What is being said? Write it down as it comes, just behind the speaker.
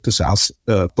Toen ze als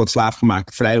tot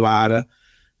slaafgemaakt vrij waren,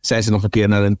 zijn ze nog een keer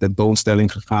naar een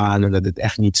tentoonstelling gegaan. En dat het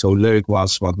echt niet zo leuk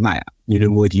was. Want jullie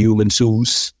woord human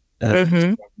zoos.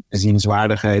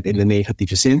 Bezienswaardigheid in de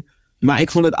negatieve zin. Maar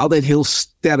ik vond het altijd heel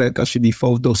sterk als je die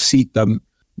foto's ziet. Dan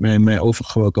mijn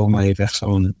overgekomen heeft echt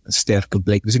zo'n sterke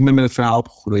blik. Dus ik ben met het verhaal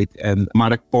opgegroeid. En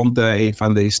Mark Ponte, een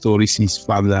van de historici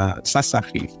van het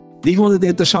Stadsarchief, die vond het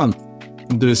interessant.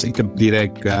 Dus ik heb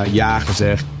direct ja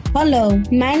gezegd. Hallo,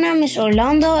 mijn naam is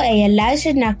Orlando en je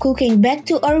luistert naar Cooking Back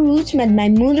to Our Roots met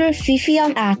mijn moeder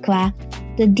Vivian Aqua,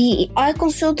 de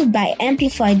DEI-consultant bij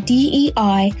Amplified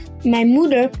DEI. Mijn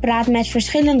moeder praat met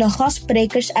verschillende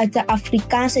gastsprekers uit de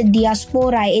Afrikaanse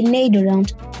diaspora in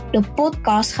Nederland. De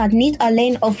podcast gaat niet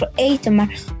alleen over eten,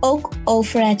 maar ook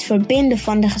over het verbinden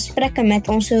van de gesprekken met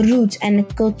onze roots en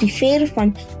het cultiveren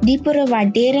van diepere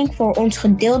waardering voor ons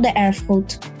gedeelde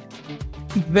erfgoed.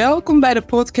 Welkom bij de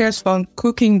podcast van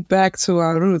Cooking Back to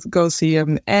Our Roots,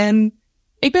 Gosium. En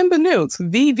ik ben benieuwd,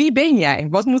 wie ben jij?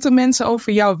 Wat moeten mensen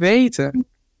over jou weten?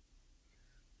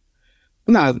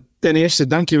 Nou, ten eerste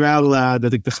dankjewel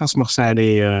dat ik de gast mag zijn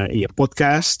in je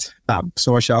podcast. Nou,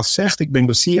 zoals je al zegt, ik ben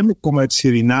Gosium, ik kom uit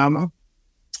Suriname.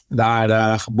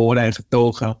 Daar geboren en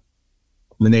getogen.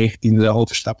 Op mijn 19e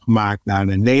overstap gemaakt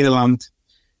naar Nederland.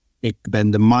 Ik ben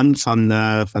de man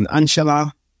van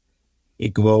Angela.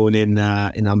 Ik woon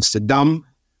in Amsterdam.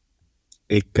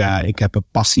 Ik heb een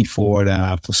passie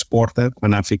voor sporten.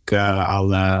 Vanaf ik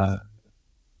al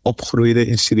opgroeide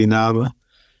in Suriname.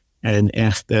 En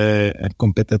echt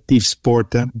competitief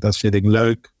sporten. Dat vind ik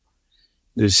leuk.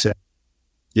 Dus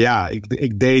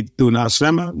ik deed toen aan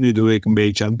zwemmen. Nu doe ik een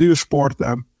beetje aan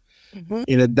duursporten. Mm-hmm.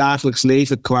 In het dagelijks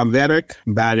leven qua werk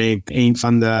ben ik een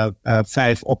van de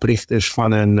 5 oprichters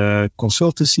van een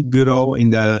consultancybureau. In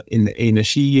de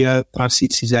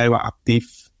energietransitie zijn we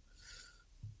actief.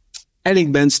 En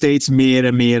ik ben steeds meer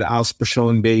en meer als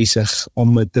persoon bezig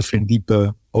om me te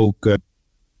verdiepen ook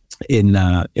in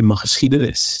mijn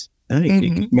geschiedenis. Mm-hmm.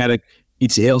 Ik merk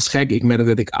iets heel gek. Ik merk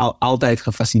dat ik altijd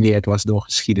gefascineerd was door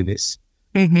geschiedenis.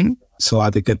 Mm-hmm. Zo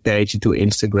had ik een tijdje toen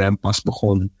Instagram pas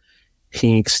begon.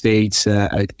 Ging ik steeds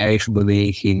uit eigen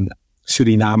beweging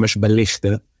Surinamers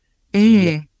belichten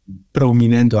die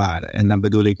prominent waren. En dan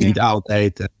bedoel ik niet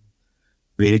altijd,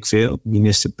 weet ik veel,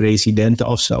 minister-presidenten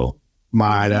of zo.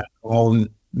 Maar gewoon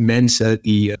mensen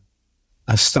die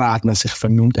een straat naar zich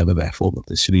vernoemd hebben, bijvoorbeeld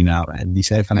in Suriname. En die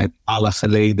zijn vanuit alle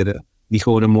gelederen, die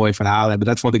gewoon een mooi verhaal hebben.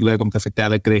 Dat vond ik leuk om te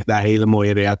vertellen. Ik kreeg daar hele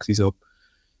mooie reacties op.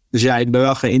 Dus ja, ik ben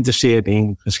wel geïnteresseerd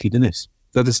in geschiedenis.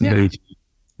 Dat is een beetje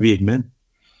wie ik ben.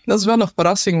 Dat is wel een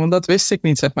verrassing, want dat wist ik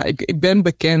niet, zeg maar. Ik ben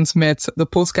bekend met de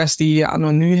podcast die je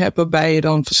anno nu hebt, waarbij je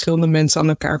dan verschillende mensen aan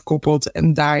elkaar koppelt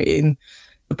en daarin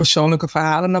de persoonlijke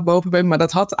verhalen naar boven brengt. Maar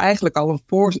dat had eigenlijk al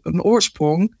een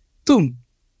oorsprong toen.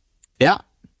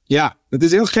 Ja, het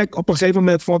is heel gek. Op een gegeven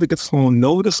moment vond ik het gewoon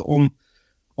nodig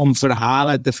om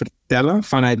verhalen te vertellen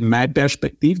vanuit mijn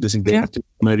perspectief. Dus ik deed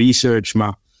natuurlijk mijn research,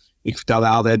 maar ik vertelde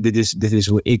altijd, dit is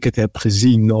hoe ik het heb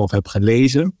gezien of heb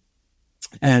gelezen.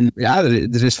 En ja,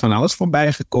 er is van alles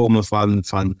voorbij gekomen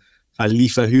van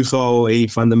Lieve Hugo, een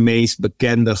van de meest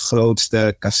bekende,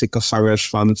 grootste klassiekerzangers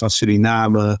van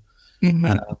Suriname.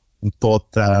 Mm-hmm. Tot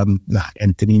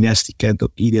Anthony Nest, die kent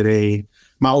ook iedereen.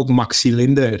 Maar ook Maxi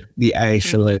Linder, die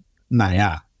eigenlijk,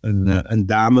 een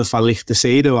dame van lichte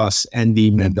zeden was. En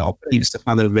die met de opbrengsten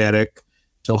van haar werk,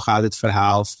 zo gaat het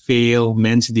verhaal, veel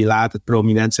mensen die later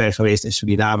prominent zijn geweest in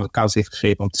Suriname, kans heeft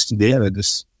gegeven om te studeren.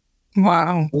 Dus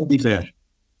wauw. Heel divers.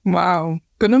 Wauw.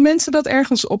 Kunnen mensen dat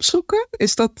ergens opzoeken?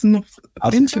 Is dat nog...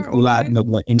 Als ik laat op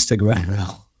mijn Instagram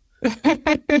wel.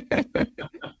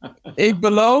 Ik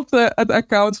beloof het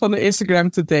account van de Instagram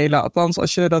te delen. Althans,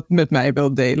 als je dat met mij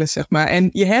wilt delen, zeg maar. En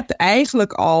je hebt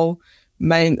eigenlijk al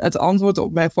het antwoord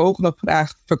op mijn volgende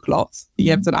vraag verklapt. Je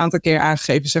hebt een aantal keer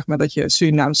aangegeven, zeg maar, dat je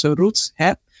Surinaamse roots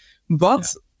hebt.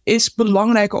 Wat is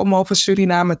belangrijk om over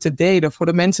Suriname te delen? Voor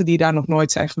de mensen die daar nog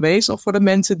nooit zijn geweest, of voor de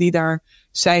mensen die daar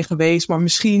zijn geweest, maar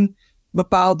misschien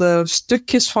bepaalde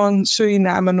stukjes van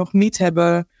Suriname nog niet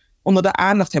hebben onder de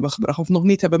aandacht hebben gebracht of nog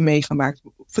niet hebben meegemaakt.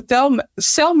 Vertel me,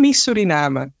 sell me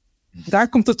Suriname. Daar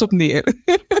komt het op neer.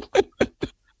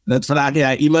 Dat vraag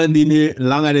jij iemand die nu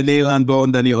langer in Nederland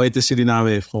woont dan die ooit in Suriname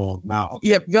heeft gewoond. Nou,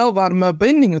 je hebt wel warme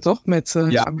bindingen, toch?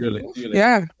 Ja, tuurlijk.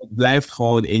 Ja. Het blijft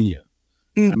gewoon in je.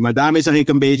 Maar daarmee zeg ik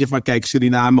een beetje van, kijk,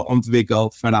 Suriname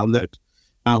ontwikkeld, veranderd.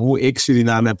 Maar hoe ik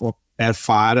Suriname heb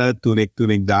ervaren toen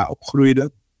ik daar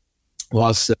opgroeide,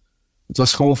 het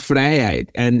was gewoon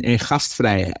vrijheid en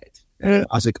gastvrijheid.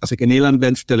 Als ik in Nederland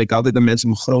ben, vertel ik altijd aan mensen,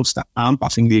 mijn grootste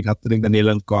aanpassing die ik had toen ik naar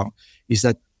Nederland kwam, is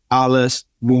dat alles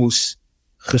moest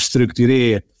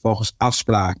gestructureerd, volgens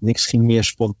afspraak. Niks ging meer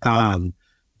spontaan.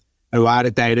 er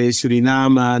waren tijden in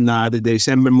Suriname na de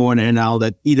decembermoorden en al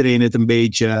dat iedereen het een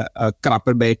beetje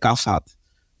krapper bij je kas had.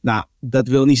 Nou, dat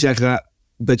wil niet zeggen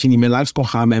dat je niet meer langs kon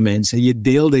gaan met mensen. Je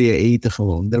deelde je eten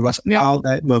gewoon. Er was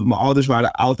altijd, mijn ouders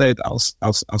waren altijd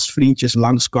als vriendjes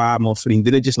langskwamen of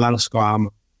vriendinnetjes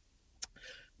langskwamen.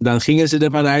 Dan gingen ze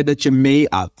ervan uit dat je mee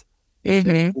at.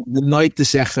 Nooit te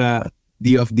zeggen,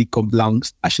 die of die komt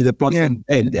langs. Als je er plots van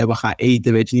bent en we gaan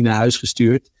eten, werd je niet naar huis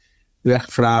gestuurd.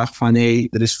 Weggevraagd van, hé,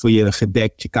 er is voor je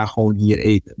gedekt, je kan gewoon hier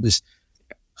eten. Dus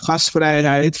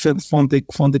gastvrijheid vond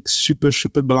ik super,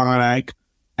 super belangrijk.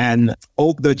 En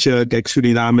ook dat je, kijk,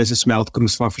 Suriname is een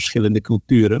smeltkroes van verschillende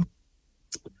culturen.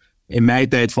 In mijn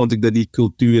tijd vond ik dat die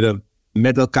culturen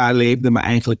met elkaar leefden, maar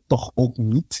eigenlijk toch ook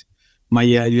niet. Maar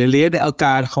je leerde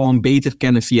elkaar gewoon beter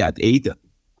kennen via het eten.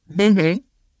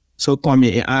 Zo kwam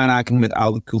je in aanraking met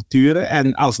oude culturen.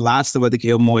 En als laatste wat ik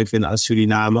heel mooi vind aan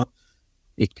Suriname.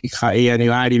 Ik ga in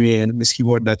januari weer, misschien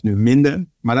wordt dat nu minder.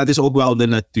 Maar dat is ook wel de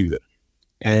natuur.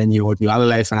 En je hoort nu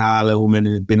allerlei verhalen hoe men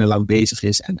in het binnenland bezig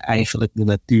is. En eigenlijk de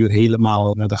natuur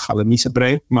helemaal naar de galamiezen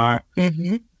brengt. Maar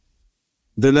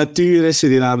de natuur in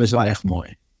Suriname is wel echt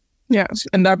mooi. Ja,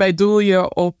 en daarbij doel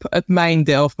je op het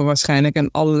mijndelven waarschijnlijk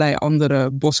en allerlei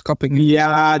andere boskappingen.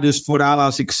 Ja, dus vooral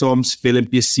als ik soms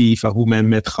filmpjes zie van hoe men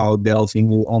met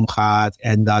gouddelving omgaat.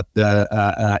 En dat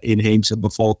de inheemse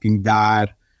bevolking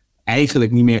daar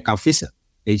eigenlijk niet meer kan vissen.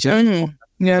 Weet je?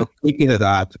 Zo ik in het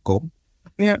water kom.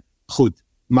 Ja. Goed,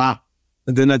 maar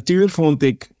de natuur vond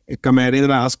ik kan me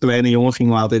herinneren als kleine jongen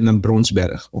gingen we altijd naar een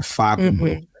bronsberg. Of vaak een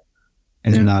bronsberg.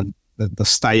 En dan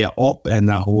sta je op en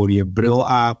dan hoor je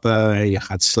brulapen. En je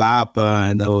gaat slapen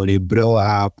en dan hoor je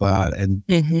brulapen. En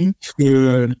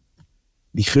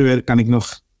die geur kan ik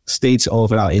nog steeds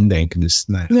overal indenken. Dus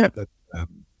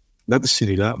dat is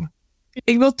Suriname.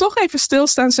 Ik wil toch even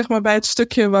stilstaan zeg maar, bij het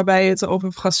stukje waarbij je het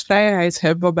over gastvrijheid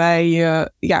hebt. Waarbij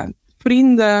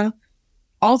vrienden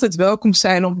altijd welkom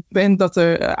zijn op het moment dat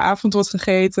er avond wordt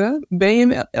gegeten. Ben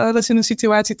je wel eens in een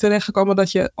situatie terechtgekomen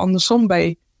dat je andersom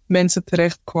bij mensen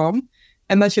terecht kwam?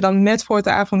 En dat je dan net voor het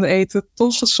avondeten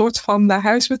toch een soort van naar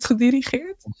huis werd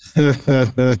gedirigeerd?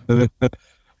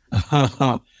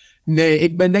 Nee,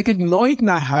 ik ben denk ik nooit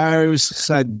naar huis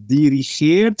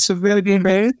gedirigeerd, zover ik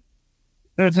weet.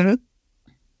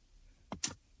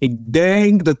 Ik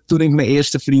denk dat toen ik mijn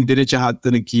eerste vriendinnetje had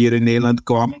toen ik hier in Nederland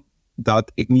kwam,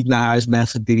 dat ik niet naar huis ben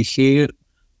gedirigeerd.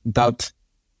 Dat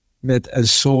met een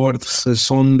soort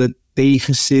gezonde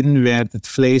tegenzin werd het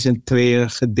vlees in tweeën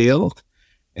gedeeld.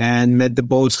 En met de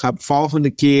boodschap,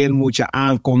 volgende keer moet je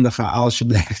aankondigen als je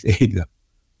blijft eten.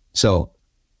 Zo.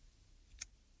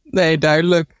 Nee,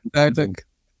 duidelijk.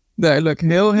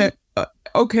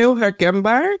 Ook heel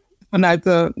herkenbaar.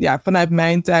 Vanuit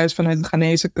mijn thuis, vanuit de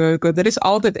Ghanese keuken. Er is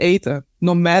altijd eten.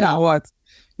 No matter what.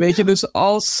 Weet je, dus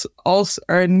als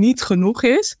er niet genoeg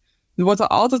is, dan wordt er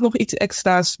altijd nog iets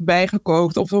extra's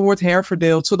bijgekookt. Of er wordt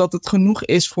herverdeeld, zodat het genoeg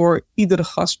is voor iedere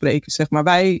gastspreker, zeg maar.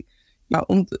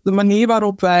 De manier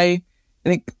waarop wij,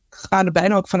 en ik ga er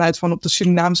bijna ook vanuit van op de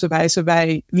Surinaamse wijze,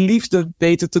 wij liefde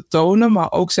weten te tonen,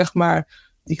 maar ook zeg maar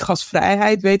die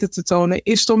gastvrijheid weten te tonen,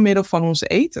 is door middel van ons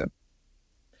eten.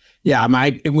 Ja, maar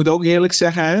ik moet ook eerlijk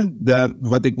zeggen, hè,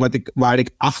 waar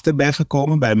ik achter ben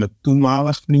gekomen bij mijn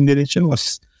toenmalig vriendinnetje,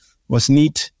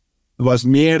 was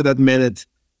meer dat men het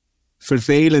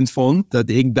vervelend vond dat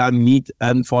ik dan niet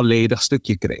een volledig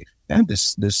stukje kreeg. Hè?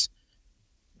 Dus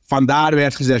vandaar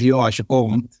werd gezegd, joh, als je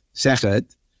komt, zeg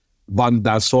het. Want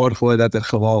dan zorgen we dat er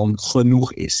gewoon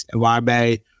genoeg is. En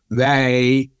waarbij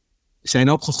wij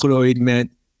zijn opgegroeid met,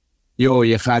 joh,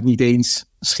 je gaat niet eens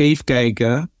scheef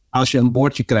kijken als je een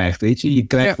bordje krijgt, weet je. Je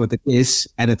krijgt wat het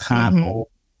is en het gaat om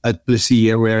het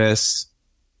plezier. Whereas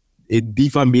in die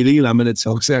familie, laat me het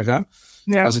zo zeggen,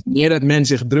 was het meer dat men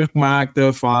zich druk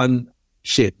maakte van,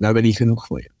 shit, nou ben ik niet genoeg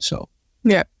voor je. Zo.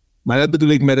 Ja. Maar dat bedoel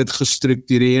ik met het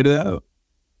gestructureerde,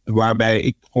 waarbij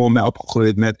ik gewoon ben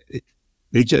opgegroeid met,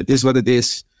 weet je, het is wat het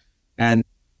is. En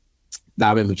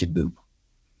daarmee moet je het doen.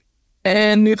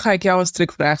 En nu ga ik jou een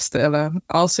strikvraag stellen.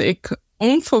 Als ik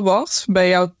onverwachts bij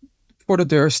jou voor de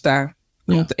deur sta,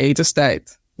 rond de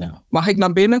etenstijd. Ja. Mag ik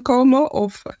naar binnen komen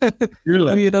of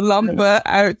doe je de lampen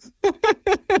uit?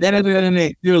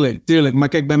 Nee. Tuurlijk. Maar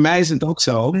kijk, bij mij is het ook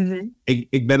zo.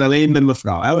 Ik ben alleen met mijn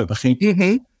vrouw. Hè? We hebben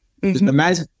geen... Dus bij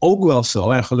mij is het ook wel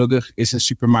zo. En gelukkig is een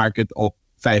supermarkt op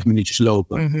 5 minuutjes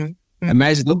lopen. En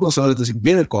mij is het ook wel zo dat als ik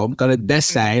binnenkom, kan het best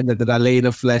zijn dat er alleen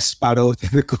een fles spaarrood in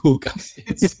de koelkast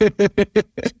is.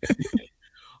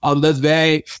 Omdat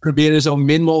wij proberen zo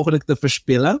min mogelijk te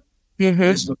verspillen.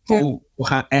 Dus we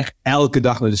gaan echt elke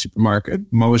dag naar de supermarkt.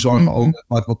 Maar we zorgen ook dat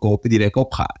wat we kopen direct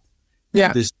opgaat.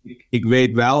 Ja. Dus ik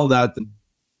weet wel dat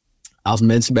als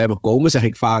mensen bij me komen, zeg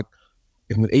ik vaak,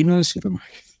 Ik moet even naar de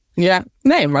supermarkt. Ja,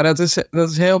 nee, maar dat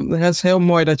is heel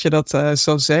mooi dat je dat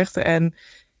zo zegt. En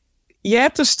je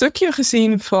hebt een stukje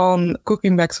gezien van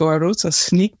Cooking Back to Our Roots, een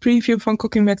sneak preview van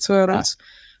Cooking Back to Our Roots.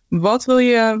 Ja. Wat wil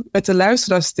je met de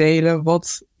luisteraars delen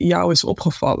wat jou is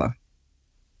opgevallen?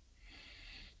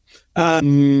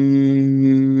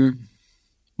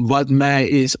 Wat mij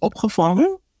is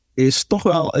opgevallen is toch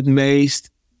wel het meest...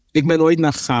 Ik ben ooit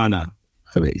naar Ghana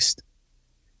geweest.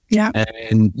 Ja.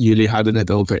 En jullie hadden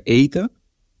het over eten.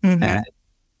 Mm-hmm. En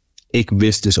ik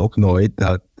wist dus ook nooit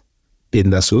dat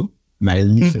pindasoep, mijn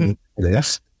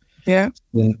lievelingsgerecht,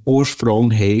 een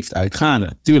oorsprong heeft uit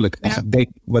Ghana. Tuurlijk, als ik denk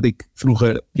wat ik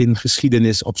vroeger in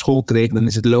geschiedenis op school kreeg, dan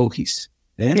is het logisch.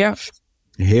 Hè? Ja.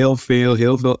 Heel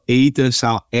veel eten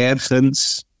zou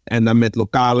ergens, en dan met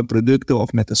lokale producten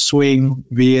of met een swing,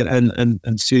 weer een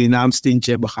Surinaams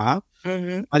tintje hebben gehad.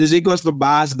 Mm-hmm. Maar dus ik was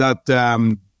verbaasd dat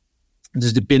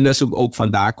dus de pindasoep ook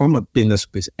vandaar kwam. Want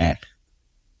pindasoep is echt.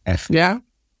 Ja.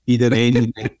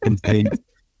 Iedereen.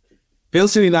 Veel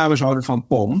Surinamers houden van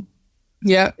pom.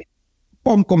 Ja.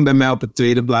 Pom komt bij mij op de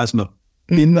tweede plaats met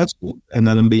pindasoep. En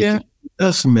dan een beetje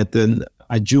met een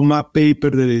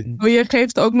ajuma-peper erin. Oh, je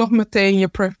geeft ook nog meteen je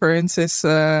preferences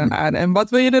aan. En wat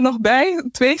wil je er nog bij?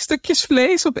 2 stukjes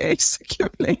vlees of 1 stukje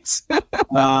vlees?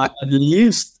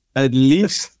 Het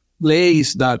liefst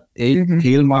vlees dat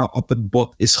helemaal op het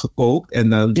bot is gekookt. En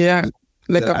dan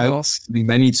lekker was. Ik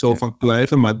ben niet zo van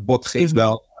kluiven, maar het bot geeft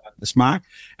wel de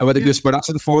smaak. En wat ik dus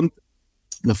verrassend vond,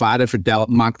 mijn vader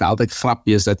maakte altijd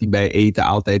grapjes dat hij bij eten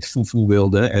altijd fufu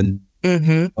wilde. En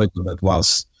nooit wat het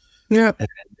was. Ja. En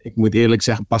ik moet eerlijk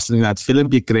zeggen, pas toen ik naar het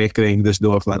filmpje kreeg ik dus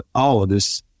door van,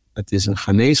 dus het is een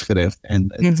Ghanese gerecht. En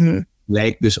het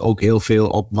lijkt dus ook heel veel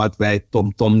op wat wij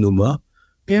tom noemen.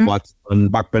 Ja. Wat een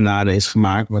bakpanade is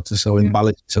gemaakt, wat ze zo in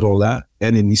balletjes rollen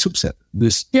en in die soep zetten.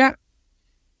 Dus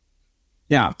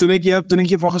toen ik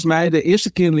je volgens mij de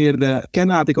eerste keer leerde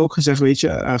kennen, had ik ook gezegd, weet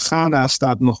je, Ghana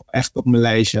staat nog echt op mijn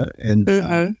lijstje. En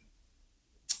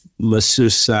mijn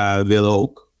zus wil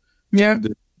ook. Ja.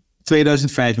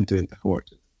 2025 wordt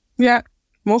het. Ja,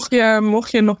 mocht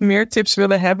je nog meer tips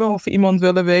willen hebben of iemand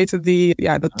willen weten die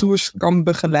de tours kan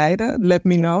begeleiden, let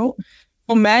me know.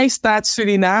 Voor mij staat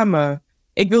Suriname.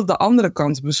 Ik wil de andere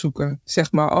kant bezoeken,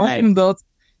 zeg maar. Ook omdat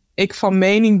ik van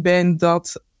mening ben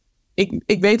dat...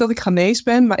 Ik weet dat ik Ghanese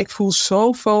ben, maar ik voel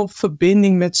zoveel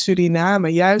verbinding met Suriname.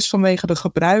 Juist vanwege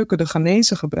de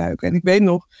Ghanese gebruiken. En ik weet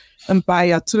nog, een paar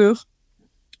jaar terug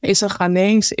is een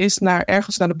Ghanese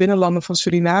ergens naar de binnenlanden van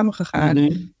Suriname gegaan.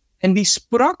 Mm-hmm. En die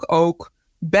sprak ook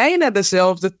bijna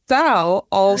dezelfde taal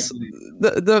als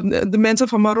de mensen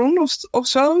van Maroon of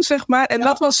zo, zeg maar. En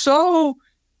dat was zo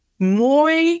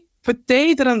mooi,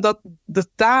 vertederend dat de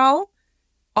taal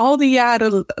al die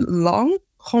jaren lang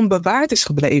gewoon bewaard is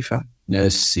gebleven.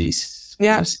 Precies.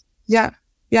 Ja.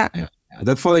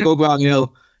 Dat vond ik ook wel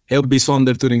heel, heel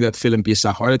bijzonder toen ik dat filmpje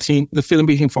zag. De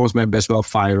filmpje ging volgens mij best wel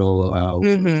viral op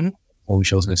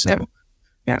socials en zo.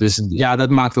 Ja. Dus dat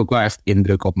maakt ook wel echt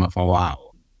indruk op me van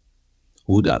wauw.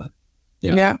 Hoe dan?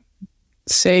 Ja,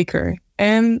 zeker.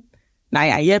 En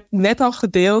je hebt net al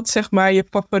gedeeld, zeg maar, je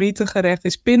favoriete gerecht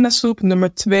is pindasoep.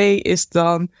 Nummer 2 is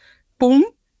dan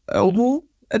pom.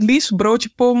 Het liefst broodje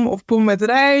pom of pom met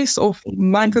rijst, of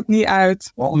maakt het niet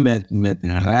uit? Pom met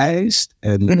rijst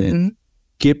en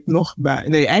kip nog bij.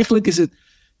 Nee, eigenlijk is het,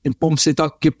 in pom zit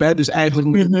al kip, hè, dus eigenlijk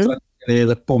moet het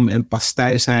traditionele pom en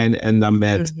pastei zijn en dan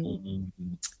met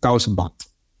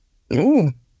kousenband.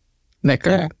 Oeh,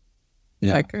 lekker.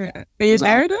 Ja. Lekker. En je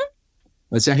derde?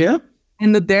 Wat zeg je?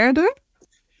 En de derde?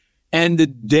 En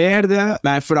de derde,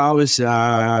 mijn vrouw is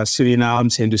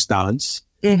Surinaams-Hindoestaans.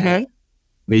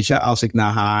 Weet je, als ik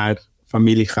naar haar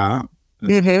familie ga,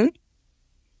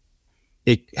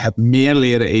 ik heb meer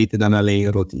leren eten dan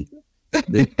alleen roti.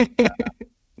 Dus,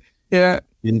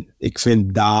 ik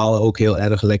vind daal ook heel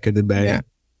erg lekker erbij. Ja.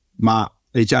 Maar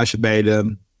weet je, als je bij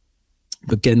de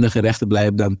bekende gerechten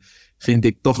blijft, dan vind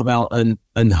ik toch wel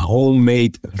een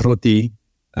homemade roti.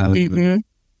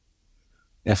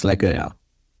 Echt lekker, ja.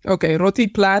 Oké,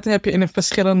 rotiplaten heb je in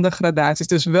verschillende gradaties.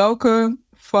 Dus welke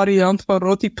variant van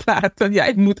rotiplaten? Ja,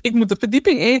 ik moet de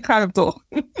verdieping ingaan, toch?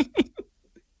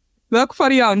 Welke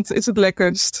variant is het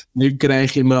lekkerst? Nu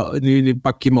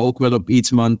pak je me ook wel op iets,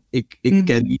 want ik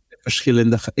ken niet de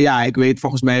verschillende... Ja, ik weet,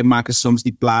 volgens mij maken ze soms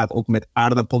die plaat ook met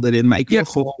aardappel erin. Maar ik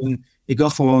wil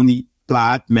gewoon die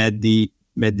plaat met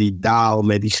die daal,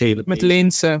 met die gele... Met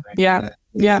linzen, ja.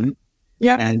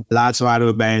 En laatst waren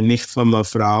we bij een nicht van mijn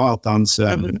vrouw, althans,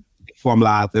 ik kwam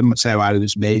later, maar zij waren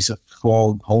dus bezig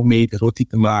gewoon homemade roti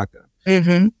te maken.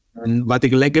 En wat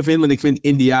ik lekker vind, want ik vind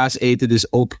Indiaas eten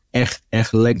dus ook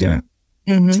echt lekker.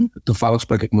 Toevallig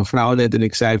sprak ik mijn vrouw net en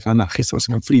ik zei van, nou, gisteren was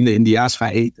ik met vrienden Indiaas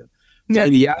gaan eten. Ja.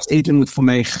 Indiaas eten moet voor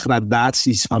mij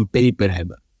gradaties van peper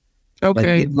hebben.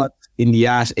 Oké. Wat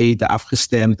Indiaas eten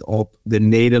afgestemd op de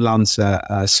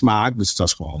Nederlandse smaak. Dus het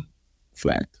was gewoon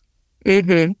flat.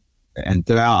 En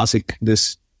terwijl als ik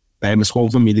dus bij mijn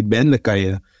schoonfamilie ben, dan kan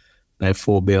je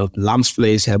bijvoorbeeld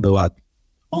lamsvlees hebben wat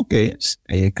oké is.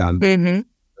 En je kan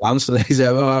lamsvlees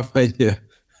hebben waarvan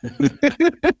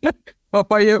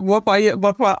je...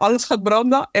 waarvan alles gaat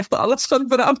branden. Echt alles gaat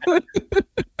branden.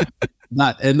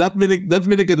 Nou, en dat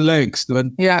vind ik het leukst.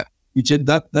 Want weet je,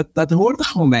 dat hoort er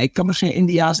gewoon bij. Ik kan me geen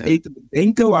Indiaas eten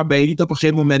bedenken waarbij je niet op een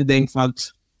gegeven moment denkt van...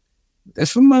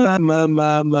 Even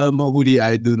mijn hoodie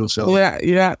uitdoen of zo.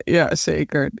 Ja,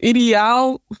 zeker.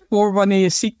 Ideaal voor wanneer je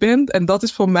ziek bent. En dat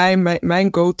is voor mij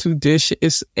mijn go-to dish.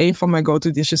 Een van mijn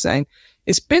go-to dishes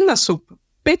is pindasoep.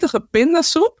 Pittige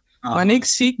pindasoep. Wanneer ik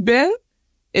ziek ben,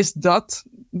 is dat...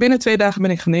 Binnen 2 dagen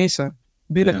ben ik genezen.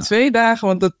 Binnen 2 dagen,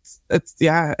 want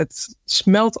het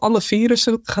smelt alle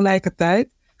virussen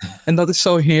tegelijkertijd. En dat is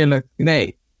zo heerlijk.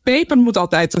 Nee, peper moet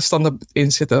altijd er standaard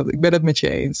in zitten. Ik ben het met je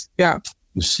eens. Ja.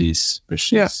 Precies.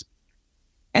 Ja.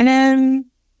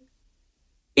 En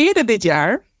eerder dit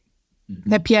jaar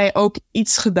heb jij ook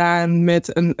iets gedaan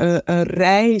met een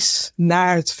reis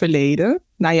naar het verleden.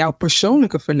 Naar jouw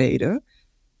persoonlijke verleden.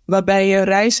 Waarbij je een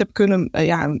reis hebt kunnen...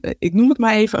 ik noem het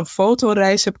maar even een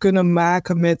fotoreis hebt kunnen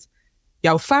maken met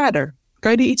jouw vader.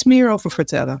 Kan je er iets meer over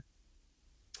vertellen?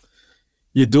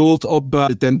 Je doelt op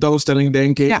de tentoonstelling,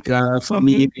 denk ik.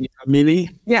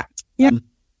 Familie. Ja.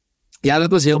 Ja,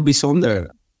 dat was heel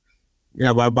bijzonder.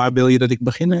 Ja, waar wil je dat ik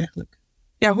begin eigenlijk?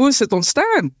 Ja, hoe is het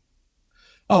ontstaan?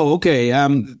 Oh, oké.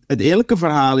 Het eerlijke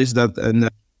verhaal is dat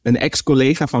een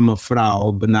ex-collega van mijn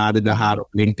vrouw benaderde haar op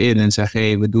LinkedIn en zei,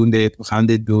 hey, we doen dit, we gaan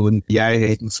dit doen.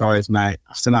 Mijn vrouw heeft mij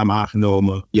achternaam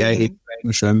aangenomen. Jij heet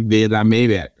Vrijmersum, wil je daar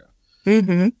meewerken?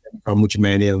 Dan moet je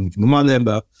meenemen, moet je mijn man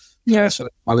hebben. Ja. Dus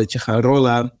het balletje gaan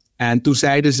rollen. En toen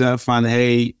zeiden ze van,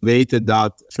 hey, weten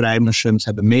dat Vrijmersums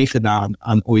hebben meegedaan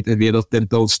aan ooit een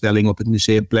wereldtentoonstelling op het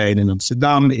Museumplein in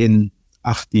Amsterdam in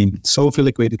 18 zoveel,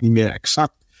 ik weet het niet meer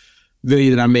exact. Wil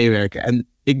je eraan meewerken? En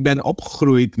ik ben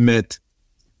opgegroeid met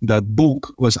dat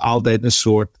boek, was altijd een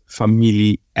soort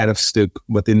familie-erfstuk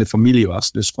wat in de familie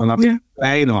was. Dus vanaf ik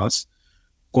klein was,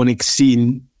 kon ik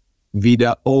zien wie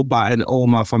de opa en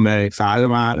oma van mijn vader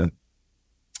waren.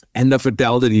 En dan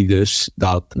vertelde hij dus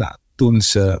dat toen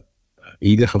ze in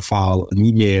ieder geval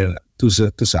niet meer, toen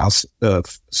ze als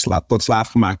tot slaaf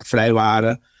gemaakt vrij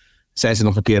waren, zijn ze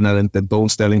nog een keer naar een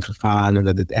tentoonstelling gegaan en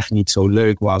dat het echt niet zo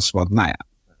leuk was, want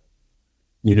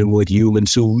je noemt het human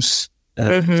source,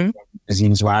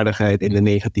 zienswaardigheid in de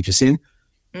negatieve zin.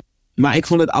 Maar ik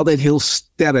vond het altijd heel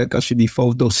sterk als je die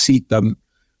foto's ziet, dan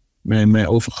mijn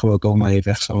overgrote oma heeft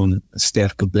echt zo'n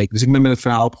sterke blik. Dus ik ben met het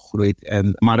verhaal opgegroeid.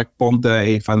 En Mark Ponte,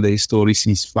 een van de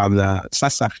historici van het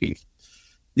Stadsarchief,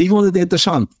 die vond het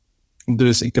interessant.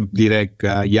 Dus ik heb direct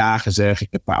ja gezegd.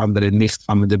 Ik heb een andere nicht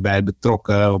van me erbij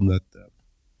betrokken. Omdat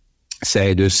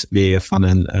zij dus weer van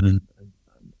een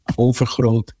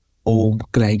overgroot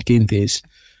klein kind is.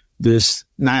 Dus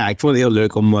ik vond het heel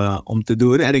leuk om te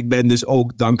doen. En ik ben dus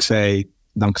ook dankzij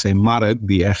Mark,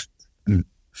 die echt een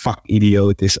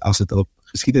vakidioot is als het op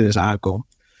geschiedenis aankomt,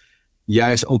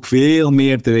 juist ook veel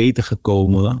meer te weten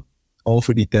gekomen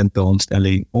over die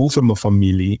tentoonstelling, over mijn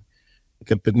familie. Ik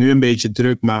heb het nu een beetje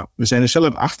druk, maar we zijn er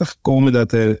zelf achter gekomen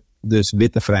dat er dus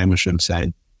witte Vrijmersums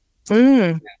zijn.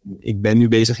 Ik ben nu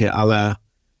bezig in alle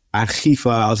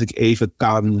archieven, als ik even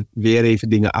kan, weer even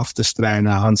dingen af te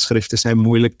struinen. Handschriften zijn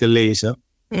moeilijk te lezen.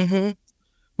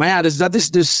 Maar ja, dus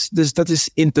dat is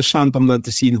interessant om dan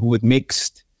te zien hoe het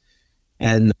mixt.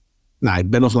 En ik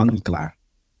ben nog lang niet klaar.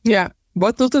 Ja,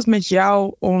 wat doet het met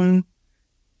jou om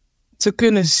te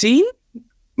kunnen zien,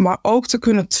 maar ook te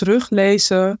kunnen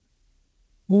teruglezen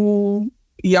hoe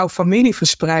jouw familie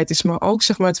verspreid is, maar ook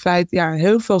zeg maar het feit,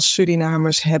 heel veel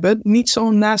Surinamers hebben niet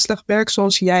zo'n naslagwerk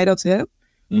zoals jij dat hebt.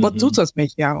 Wat doet dat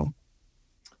met jou?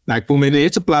 Ik voel me in de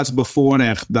eerste plaats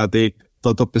bevoorrecht dat ik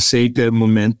tot op een zeker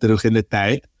moment terug in de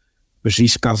tijd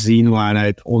precies kan zien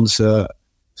waaruit onze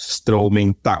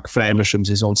stroming, tak, Vrijmersums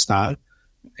is ontstaan.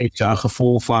 Heeft je een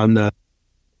gevoel van,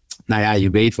 je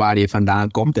weet waar je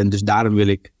vandaan komt. En dus daarom wil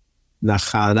ik naar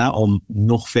Ghana om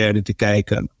nog verder te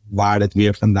kijken waar het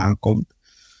weer vandaan komt.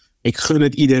 Ik gun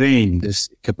het iedereen. Dus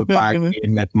ik heb een paar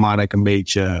keer met Mark een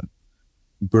beetje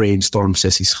brainstorm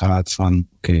sessies gehad van,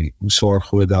 oké, hoe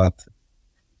zorgen we dat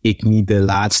ik niet de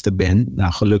laatste ben?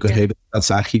 Gelukkig heeft het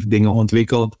archief dingen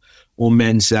ontwikkeld om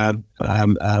mensen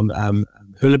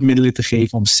hulpmiddelen te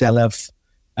geven om zelf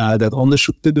dat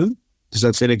onderzoek te doen. Dus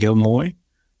dat vind ik heel mooi.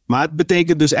 Maar het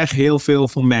betekent dus echt heel veel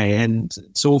voor mij. En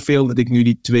zoveel dat ik nu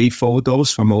die 2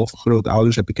 foto's van mijn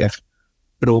overgrootouders heb ik echt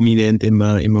prominent in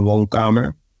mijn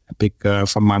woonkamer. Heb ik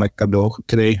van Mark cadeau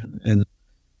gekregen. En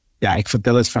ja, ik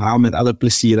vertel het verhaal met alle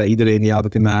plezier aan iedereen die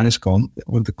altijd in mijn huis komt.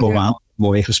 Want er komen al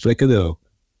mooie gesprekken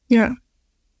erover. Ja.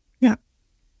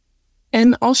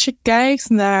 En als je kijkt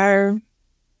naar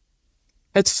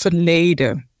het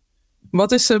verleden.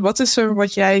 Wat is er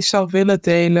wat jij zou willen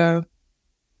delen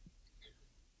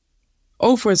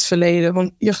over het verleden?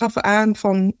 Want je gaf aan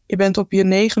van je bent op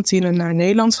je 19e naar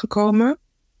Nederland gekomen.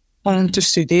 Om te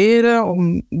studeren,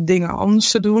 om dingen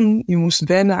anders te doen. Je moest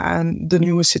wennen aan de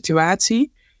nieuwe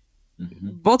situatie.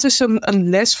 Wat is een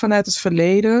les vanuit het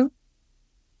verleden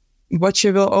wat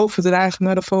je wil overdragen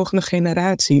naar de volgende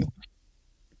generatie?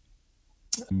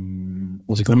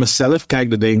 Als ik naar mezelf kijk,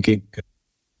 dan denk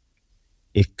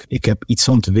ik heb iets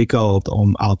ontwikkeld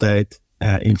om altijd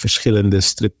in verschillende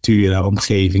structuren,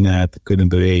 omgevingen te kunnen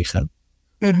bewegen.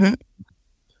 Mm-hmm.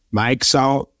 Maar ik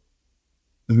zou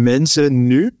mensen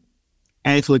nu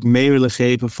eigenlijk mee willen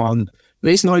geven van,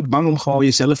 wees nooit bang om gewoon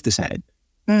jezelf te zijn.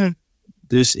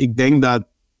 Dus ik denk dat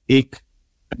ik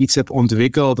iets heb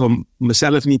ontwikkeld om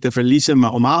mezelf niet te verliezen,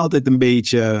 maar om altijd een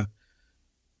beetje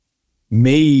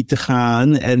mee te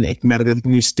gaan. En ik merk dat ik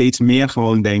nu steeds meer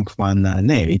gewoon denk van,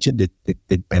 nee, weet je,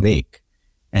 dit ben ik.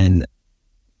 En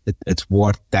het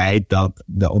wordt tijd dat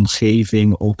de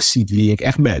omgeving ook ziet wie ik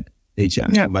echt ben. Weet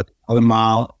je, wat ik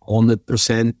allemaal 100%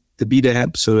 te bieden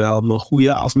heb, zowel mijn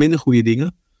goede als minder goede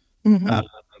dingen.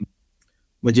 Mm-hmm.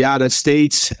 Want ja, dat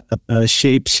steeds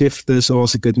shapeshiften,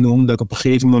 zoals ik het noem, dat op een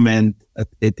gegeven moment,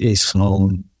 het is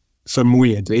gewoon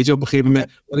vermoeiend. Weet je, op een gegeven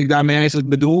moment, wat ik daarmee eigenlijk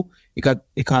bedoel,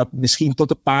 ik had misschien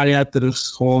tot een paar jaar terug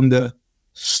gewoon de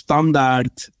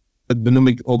standaard, dat benoem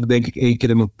ik ook denk ik 1 keer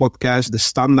in mijn podcast, de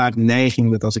standaard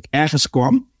neiging dat als ik ergens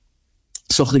kwam,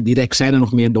 zocht ik direct, zijn er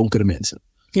nog meer donkere mensen?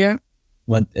 Ja.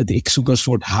 Want ik zoek een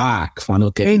soort haak van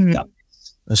oké,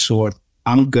 een soort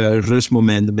anker,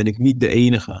 rustmoment, dan ben ik niet de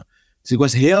enige. Dus ik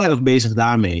was heel erg bezig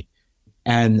daarmee.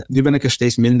 En nu ben ik er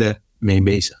steeds minder mee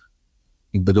bezig.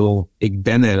 Ik bedoel, ik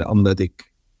ben er omdat ik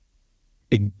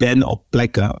ben op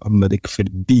plekken omdat ik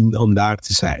verdien om daar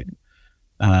te zijn.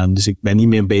 Dus ik ben niet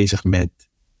meer bezig met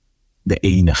de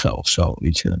enige of zo,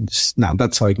 weet je. Dus nou,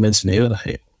 dat zou ik mensen mee willen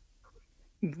geven.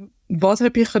 Wat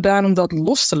heb je gedaan om dat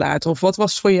los te laten? Of wat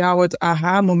was voor jou het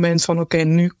aha-moment van oké,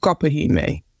 nu kappen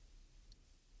hiermee?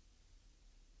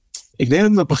 Ik denk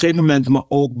dat het op een gegeven moment me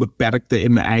ook beperkte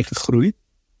in mijn eigen groei.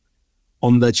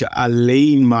 Omdat je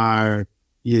alleen maar,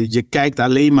 je kijkt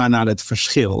alleen maar naar het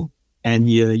verschil. En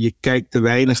je kijkt te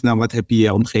weinig naar wat heb je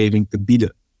je omgeving te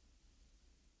bieden.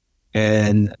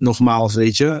 En nogmaals,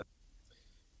 weet je,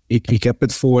 ik heb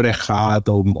het voorrecht gehad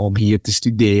om hier te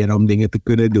studeren, om dingen te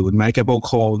kunnen doen. Maar ik heb ook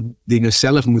gewoon dingen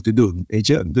zelf moeten doen, weet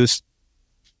je. Dus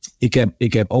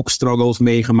ik heb ook struggles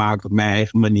meegemaakt op mijn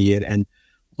eigen manier. En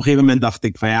op een gegeven moment dacht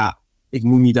ik van ja, ik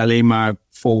moet niet alleen maar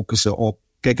focussen op...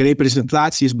 Kijk,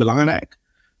 representatie is belangrijk.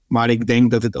 Maar ik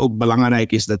denk dat het ook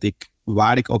belangrijk is dat ik,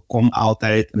 waar ik ook kom,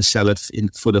 altijd mezelf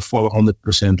voor de volle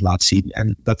 100% laat zien.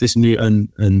 En dat is nu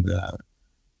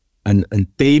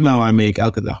een thema waarmee ik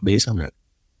elke dag bezig ben.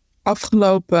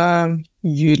 Afgelopen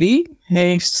juli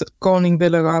heeft koning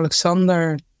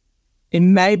Willem-Alexander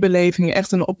in mijn beleving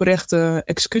echt een oprechte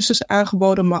excuses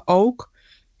aangeboden. Maar ook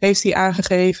heeft hij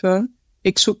aangegeven,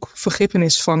 ik zoek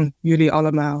vergiffenis van jullie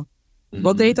allemaal.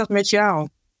 Wat deed dat met jou?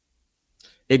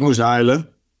 Ik moest huilen.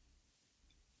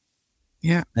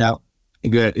 Ja. Ja,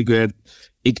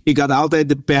 ik had altijd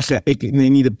de pech. Nee,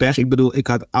 niet de pech. Ik bedoel, ik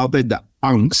had altijd de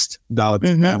angst dat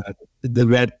er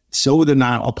werd zo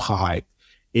ernaar opgehyped.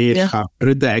 Eerst gaf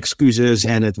Rutte excuses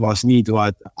en het was niet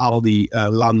wat al die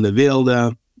landen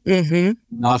wilden.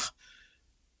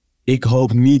 Ik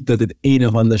hoop niet dat het een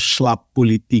of ander slap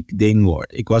politiek ding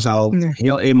wordt. Ik was al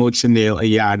heel emotioneel een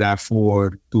jaar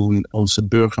daarvoor toen onze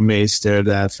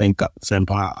burgemeester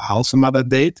Femke Halsema dat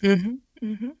deed.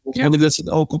 En dat ze het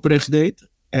ook oprecht deed.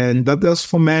 En dat was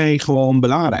voor mij gewoon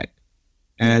belangrijk.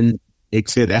 En ik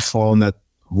vind echt gewoon dat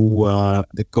hoe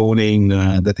de koning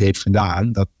dat heeft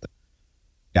gedaan.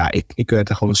 Ik werd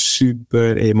er gewoon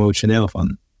super emotioneel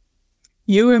van.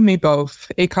 You and me both.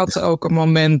 Ik had ook een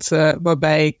moment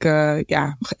waarbij ik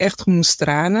echt moest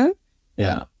tranen.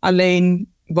 Ja.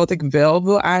 Alleen wat ik wel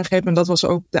wil aangeven, en dat was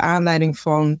ook de aanleiding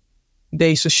van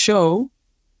deze show.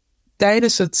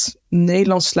 Tijdens het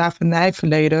Nederlands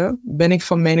slavernijverleden ben ik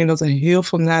van mening dat er heel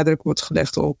veel nadruk wordt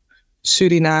gelegd op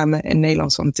Suriname en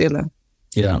Nederlandse Antillen.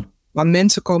 Ja. Want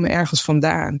mensen komen ergens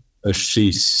vandaan.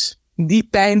 Precies. Die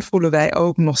pijn voelen wij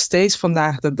ook nog steeds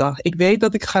vandaag de dag. Ik weet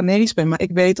dat ik Ghanese ben, maar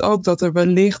ik weet ook dat er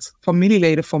wellicht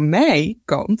familieleden van mijn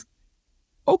kant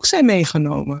ook zijn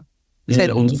meegenomen.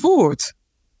 Zijn ontvoerd.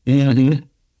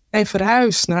 En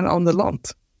verhuisd naar een ander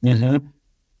land.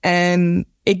 En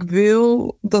ik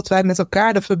wil dat wij met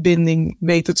elkaar de verbinding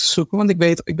weten te zoeken. Want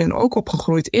ik ben ook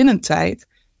opgegroeid in een tijd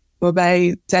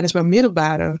waarbij tijdens mijn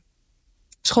middelbare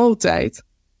schooltijd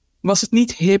was het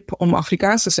niet hip om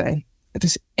Afrikaans te zijn. Het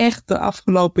is echt de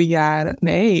afgelopen jaren.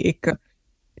 Nee,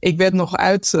 ik werd nog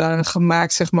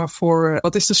uitgemaakt, zeg maar, voor...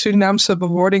 Wat is de Surinaamse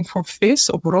bewoording voor vis?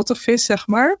 Op rotte vis, zeg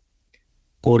maar?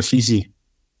 Porvisie.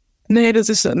 Nee, dat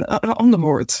is een ander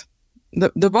woord.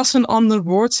 Er was een ander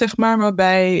woord, zeg maar,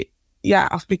 waarbij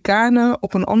Afrikanen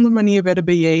op een andere manier werden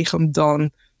bejegend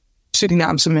dan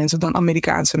Surinaamse mensen, dan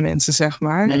Amerikaanse mensen, zeg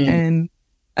maar. En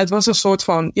het was een soort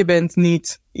van, je bent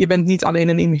niet alleen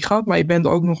een immigrant, maar je bent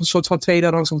ook nog een soort van tweede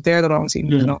rangs of derde rangs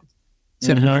immigrant.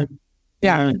 Zeg maar.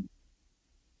 Ja.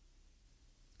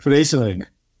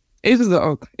 Vreselijk. Is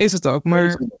het ook.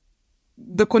 Maar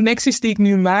de connecties die ik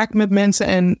nu maak met mensen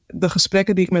en de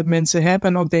gesprekken die ik met mensen heb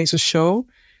en ook deze show,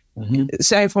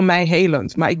 zijn voor mij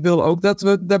helend. Maar ik wil ook dat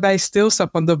we daarbij stilstaan,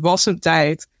 want er was een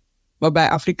tijd waarbij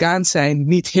Afrikaans zijn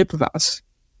niet hip was.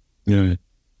 Ja.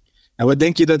 En wat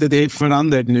denk je dat het heeft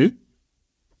veranderd nu?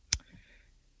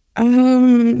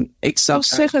 Ik zou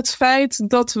zeggen het feit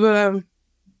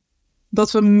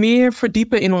dat we meer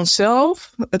verdiepen in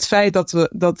onszelf. Het feit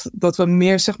dat we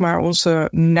meer, zeg maar, onze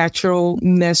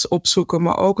naturalness opzoeken.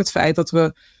 Maar ook het feit dat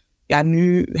we,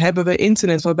 nu hebben we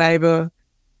internet waarbij we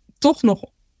toch nog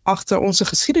achter onze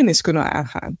geschiedenis kunnen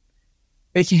aangaan.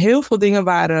 Weet je, heel veel dingen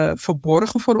waren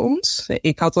verborgen voor ons.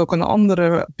 Ik had ook een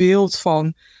andere beeld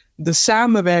van de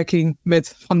samenwerking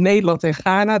van Nederland en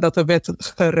Ghana. Dat er werd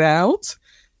geruild.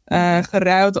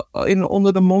 Geruild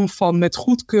onder de mond van met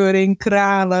goedkeuring,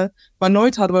 kralen. Maar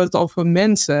nooit hadden we het over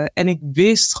mensen. En ik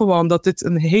wist gewoon dat dit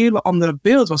een hele andere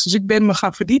beeld was. Dus ik ben me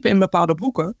gaan verdiepen in bepaalde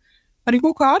boeken. Maar die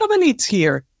boeken hadden we niet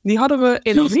hier. Die hadden we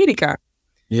in Amerika.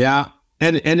 Ja,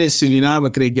 en in Suriname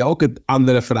kreeg je ook het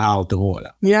andere verhaal te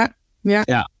horen. Ja.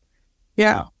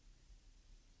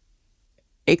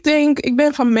 Ik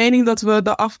ben van mening dat we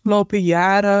de afgelopen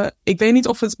jaren, ik weet niet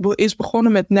of het is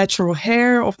begonnen met natural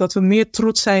hair, of dat we meer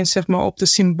trots zijn, zeg maar, op de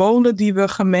symbolen die we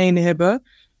gemeen hebben.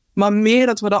 Maar meer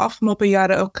dat we de afgelopen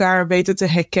jaren elkaar weten te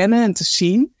herkennen en te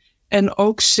zien. En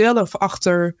ook zelf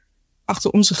achter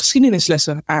onze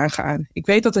geschiedenislessen aangaan. Ik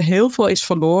weet dat er heel veel is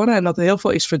verloren en dat er heel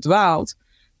veel is verdwaald.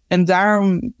 En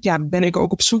daarom ben ik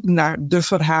ook op zoek naar de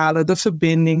verhalen, de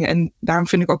verbinding. En daarom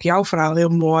vind ik ook jouw verhaal heel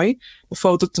mooi. De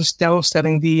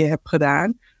fototenstelling die je hebt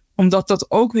gedaan. Omdat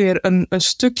dat ook weer een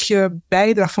stukje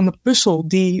bijdraagt van de puzzel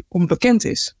die onbekend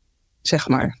is. Zeg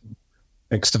maar.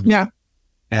 Extra. Ja.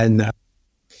 En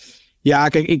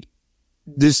kijk,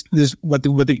 dus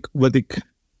wat ik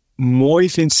mooi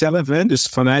vind zelf, hè, dus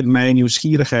vanuit mijn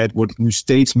nieuwsgierigheid word ik nu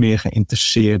steeds meer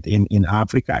geïnteresseerd in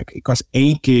Afrika. Ik was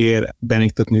 1 keer, ben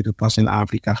ik tot nu toe pas in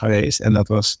Afrika geweest. En dat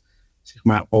was, zeg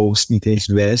maar, Oost, niet eens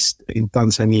West, in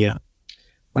Tanzania.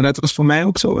 Maar dat was voor mij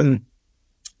ook zo een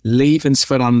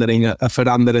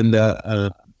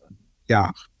levensveranderende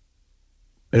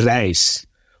reis.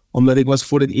 Omdat ik was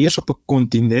voor het eerst op een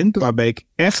continent waarbij ik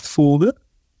echt voelde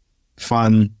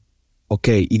van,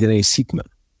 oké, iedereen ziet me.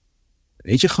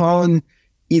 Weet je, gewoon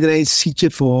iedereen ziet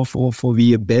je voor wie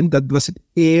je bent. Dat was het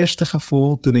eerste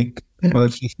gevoel toen ik van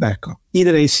het vliegtuig kwam.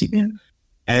 Iedereen ziet me. Ja.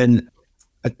 En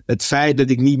het feit dat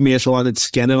ik niet meer zo aan het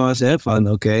scannen was, hè, van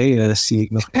oké, zie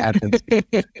ik nog ergens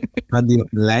wat die op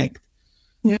lijkt.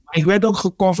 Ja. Maar ik werd ook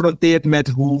geconfronteerd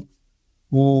met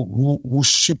hoe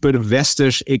super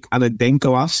westers ik aan het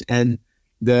denken was. En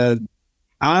de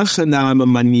aangename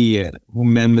manier hoe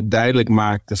men me duidelijk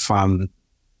maakte van,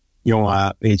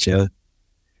 jongen, weet je,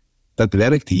 dat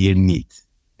werkt hier niet.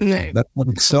 Nee. Dat vond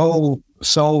ik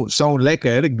zo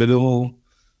lekker. Ik bedoel,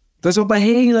 het was op een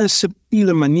hele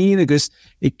subtiele manier. Dus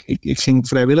ik ging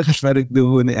vrijwilligerswerk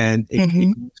doen en ik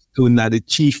moest toen naar de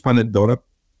chief van het dorp.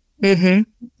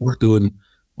 Voor toen,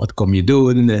 wat kom je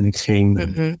doen? En ik ging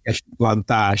naar een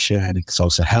cashewplantage en ik zou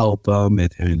ze helpen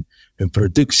met hun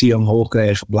productie omhoog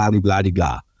krijgen,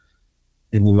 bladibladibla.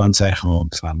 En iemand zei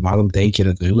gewoon, waarom denk je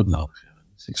dat we hulp nodig hebben?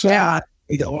 Dus ik zei,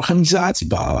 de organisatie,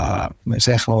 maar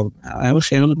zei gewoon, we hebben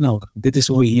geen hulp nodig. Dit is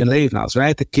hoe we hier leven. Als wij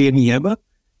het een keer niet hebben,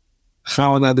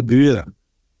 gaan we naar de buren.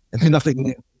 En toen dacht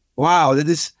ik, wauw,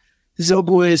 dit is ook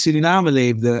hoe we in Suriname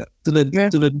leefden. Toen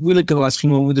het moeilijker was,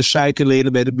 gingen we de suiker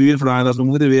lenen bij de buurvrouw. En als mijn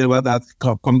moeder weer wat had,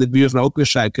 kwam de buurvrouw ook weer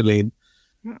suiker lenen.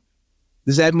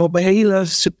 Dus hij heeft me op een hele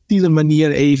subtiele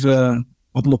manier even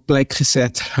op mijn plek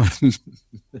gezet.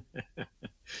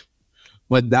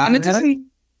 Maar daar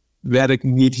werkt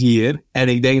niet hier. En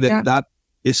ik denk dat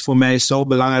is voor mij zo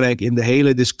belangrijk in de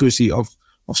hele discussie of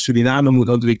of Suriname moet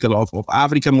ontwikkelen of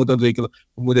Afrika moet ontwikkelen.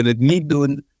 We moeten het niet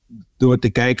doen door te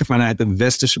kijken vanuit een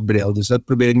westerse bril. Dus dat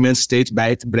probeer ik mensen steeds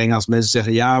bij te brengen. Als mensen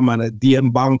zeggen, ja, maar die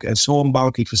een bank en zo'n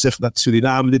bank. Ik zeg dat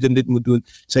Suriname dit en dit moet doen.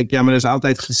 Zeg ik, ja, maar dat is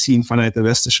altijd gezien vanuit de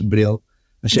westerse bril.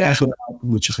 Als je echt wil helpen,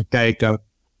 moet je gaan kijken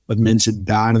wat mensen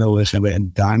daar nodig hebben en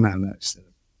daarna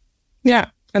luisteren.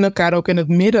 Ja, en elkaar ook in het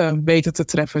midden weten te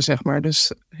treffen, zeg maar.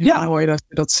 Dus heel mooi dat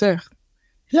je dat zegt.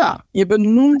 Ja.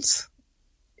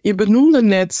 Je benoemde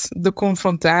net de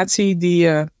confrontatie die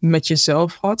je met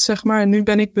jezelf had, zeg maar. En nu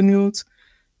ben ik benieuwd,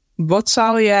 wat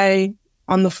zou jij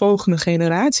aan de volgende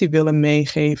generatie willen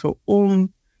meegeven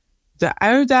om de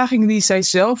uitdagingen die zij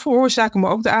zelf veroorzaken,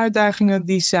 maar ook de uitdagingen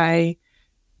die zij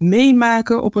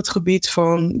meemaken op het gebied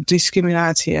van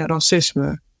discriminatie en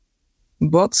racisme?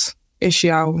 Wat is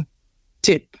jouw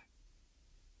tip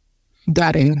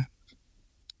daarin?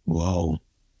 Wow.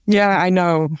 Ja, I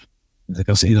know. Dat ik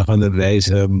als een van de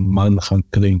wijze man gaan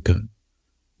klinken.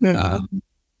 Ja.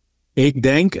 Ik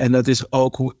denk, en dat is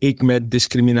ook hoe ik met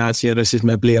discriminatie en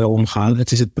racisme heb leren omgaan.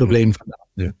 Het is het probleem van de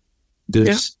ander.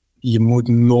 Dus je moet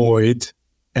nooit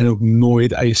en ook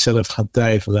nooit aan jezelf gaan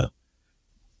twijfelen.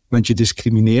 Want je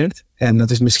discrimineert. En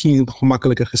dat is misschien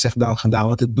gemakkelijker gezegd dan gedaan,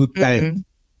 want het doet pijn.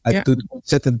 Het doet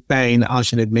ontzettend pijn als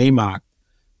je het meemaakt.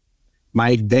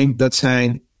 Maar ik denk dat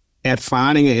zijn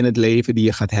ervaringen in het leven die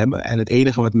je gaat hebben. En het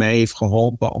enige wat mij heeft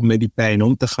geholpen om met die pijn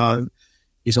om te gaan,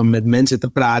 is om met mensen te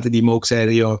praten die me ook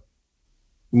zeiden, joh,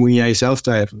 moet je aan jezelf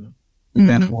twijfelen. Ik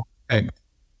ben gewoon perfect.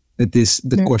 Het is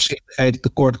de kortzichtigheid, de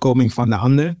tekortkoming van de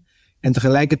ander. En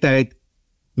tegelijkertijd,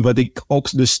 wat ik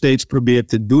ook dus steeds probeer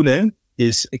te doen,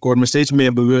 is, ik word me steeds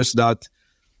meer bewust dat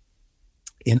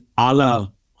in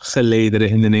alle gelederen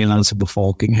in de Nederlandse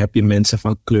bevolking heb je mensen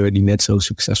van kleur die net zo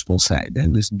succesvol zijn.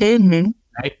 Hè? Dus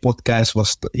mijn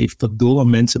podcast heeft het doel om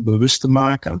mensen bewust te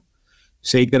maken.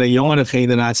 Zeker een jongere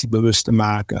generatie bewust te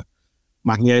maken.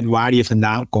 Maakt niet uit waar je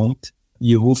vandaan komt.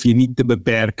 Je hoeft je niet te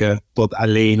beperken tot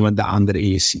alleen wat de ander in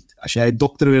je ziet. Als jij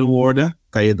dokter wil worden,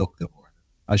 kan je dokter worden.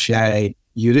 Als jij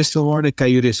jurist wil worden, kan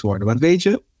je jurist worden. Want weet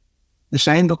je, er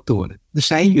zijn doktoren, er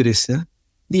zijn juristen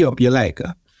die op je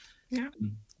lijken. Ja.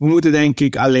 We moeten denk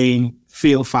ik alleen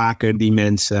veel vaker die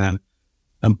mensen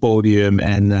een podium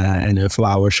en hun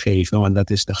flowers geven. Want dat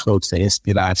is de grootste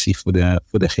inspiratie voor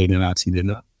de generatie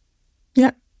daarna.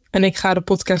 Ja. En ik ga de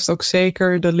podcast ook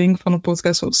zeker, de link van de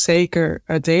podcast ook zeker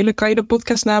delen. Kan je de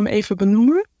podcastnaam even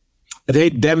benoemen? Het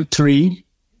heet Them Three.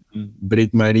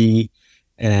 Britt-Marie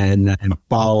en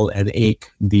Paul en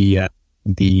ik,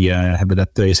 die hebben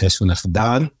dat 2 seizoenen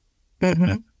gedaan.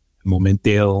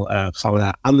 Momenteel gaan we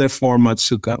naar andere formats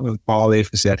zoeken. Want Paul heeft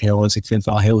gezegd, jongens, ik vind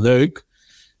het wel heel leuk.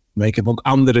 Maar ik heb ook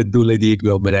andere doelen die ik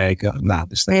wil bereiken. Nou,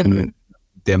 dus dat kunnen we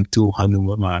Them Two gaan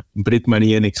noemen. Maar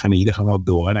Britt-Marie en ik gaan in ieder geval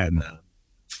door. En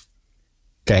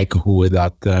kijken hoe we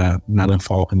dat naar een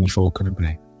volgend niveau kunnen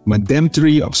brengen. Maar Them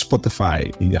Three op Spotify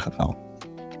in ieder geval.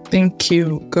 Thank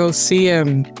you. Go see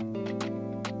him.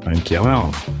 Dankjewel.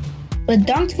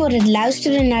 Bedankt voor het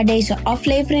luisteren naar deze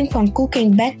aflevering van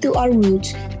Cooking Back to Our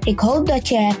Roots. Ik hoop dat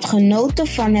je hebt genoten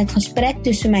van het gesprek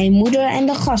tussen mijn moeder en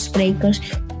de gastsprekers.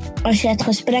 Als je het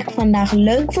gesprek vandaag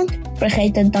leuk vond,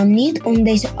 vergeet het dan niet om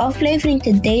deze aflevering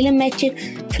te delen met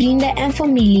je vrienden en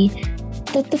familie.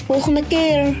 Tot de volgende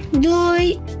keer.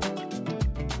 Doei!